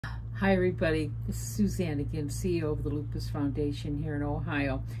Hi everybody, this is Suzanne again, CEO of the Lupus Foundation here in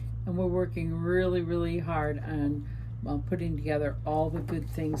Ohio, and we're working really hard on putting together all the good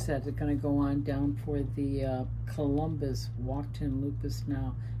things that are going to go on down for the Columbus Walkton Lupus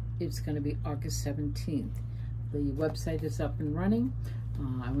Now. It's going to be August 17th. The website is up and running.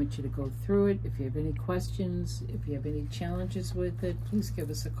 I want you to go through it. If you have any questions, if you have any challenges with it, please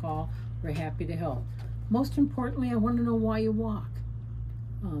give us a call. We're happy to help. Most importantly, I want to know why you walk.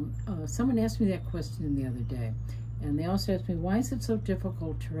 Someone asked me that question the other day, and they also asked me, why is it so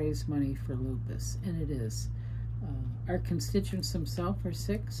difficult to raise money for lupus? And it is. Our constituents themselves are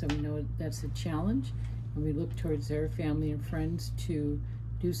sick, so we know that's a challenge, and we look towards their family and friends to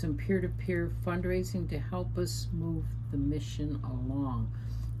do some peer-to-peer fundraising to help us move the mission along.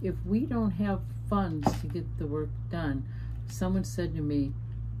 If we don't have funds to get the work done, someone said to me,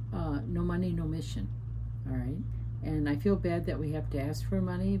 no money, no mission, all right? And I feel bad that we have to ask for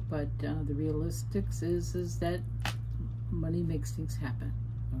money, but the realistics is that money makes things happen,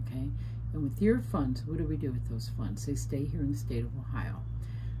 okay? And with your funds, what do we do with those funds? They stay here in the state of Ohio.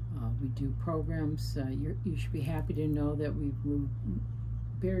 We do programs. You should be happy to know that we've moved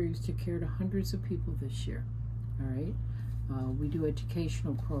barriers to care to hundreds of people this year, all right? We do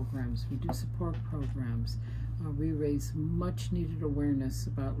educational programs. We do support programs. We raise much needed awareness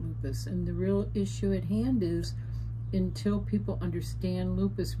about lupus. And the real issue at hand is, until people understand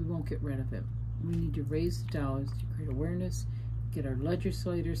lupus, we won't get rid of it. We need to raise the dollars to create awareness, get our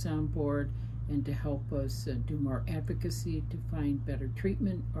legislators on board, and to help us do more advocacy to find better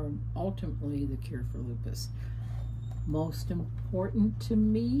treatment or ultimately the cure for lupus. Most important to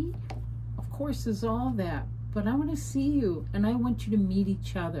me, of course, is all that, but I want to see you and I want you to meet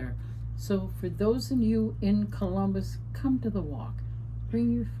each other. So for those of you in Columbus, come to the walk.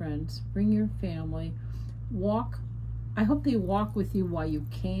 Bring your friends, bring your family, walk. I hope they walk with you while you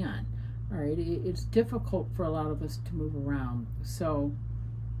can. All right, it's difficult for a lot of us to move around. So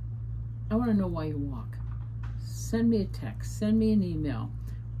I want to know why you walk. Send me a text, send me an email,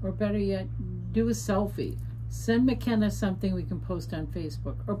 or better yet, do a selfie. Send McKenna something we can post on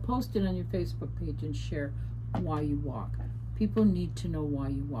Facebook, or post it on your Facebook page and share why you walk. People need to know why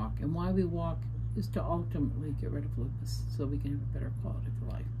you walk, and why we walk is to ultimately get rid of lupus so we can have a better quality of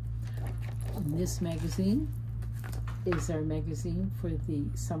life. And this magazine is our magazine for the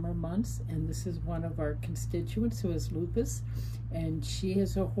summer months, and this is one of our constituents who has lupus, and she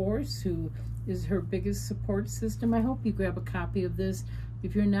has a horse who is her biggest support system. I hope you grab a copy of this.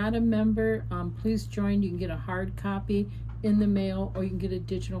 If you're not a member, please join. You can get a hard copy in the mail, or you can get a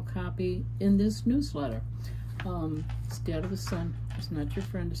digital copy in this newsletter. Stay out of the sun. It's not your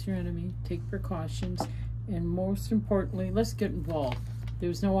friend, it's your enemy. Take precautions, and most importantly, let's get involved.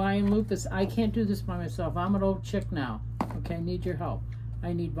 There's no I in lupus. I can't do this by myself. I'm an old chick now. Okay, I need your help.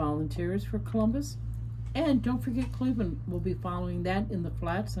 I need volunteers for Columbus. And don't forget Cleveland. We'll be following that in the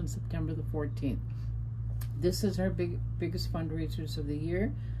flats on September the 14th. This is our biggest fundraisers of the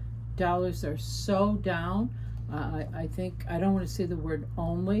year. Dollars are so down. I think, I don't want to say the word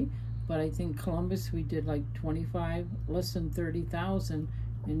only, but I think Columbus, we did like 25, less than 30,000.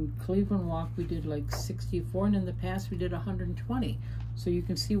 In Cleveland Walk, we did like 64, and in the past, we did 120. So you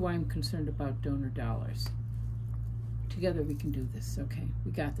can see why I'm concerned about donor dollars. Together we can do this, okay?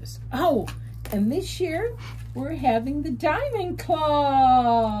 We got this. Oh, and this year, we're having the Diamond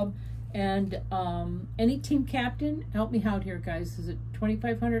Club. And any team captain, help me out here, guys. Is it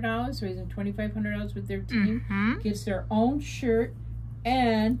 $2,500? Raising $2,500 with their team? Gets their own shirt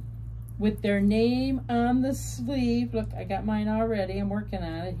and with their name on the sleeve. Look, I got mine already. I'm working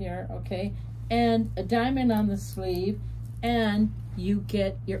on it here, okay? And a diamond on the sleeve. And you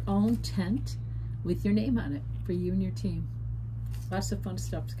get your own tent with your name on it for you and your team. Lots of fun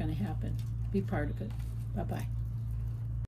stuff's going to happen. Be part of it. Bye-bye.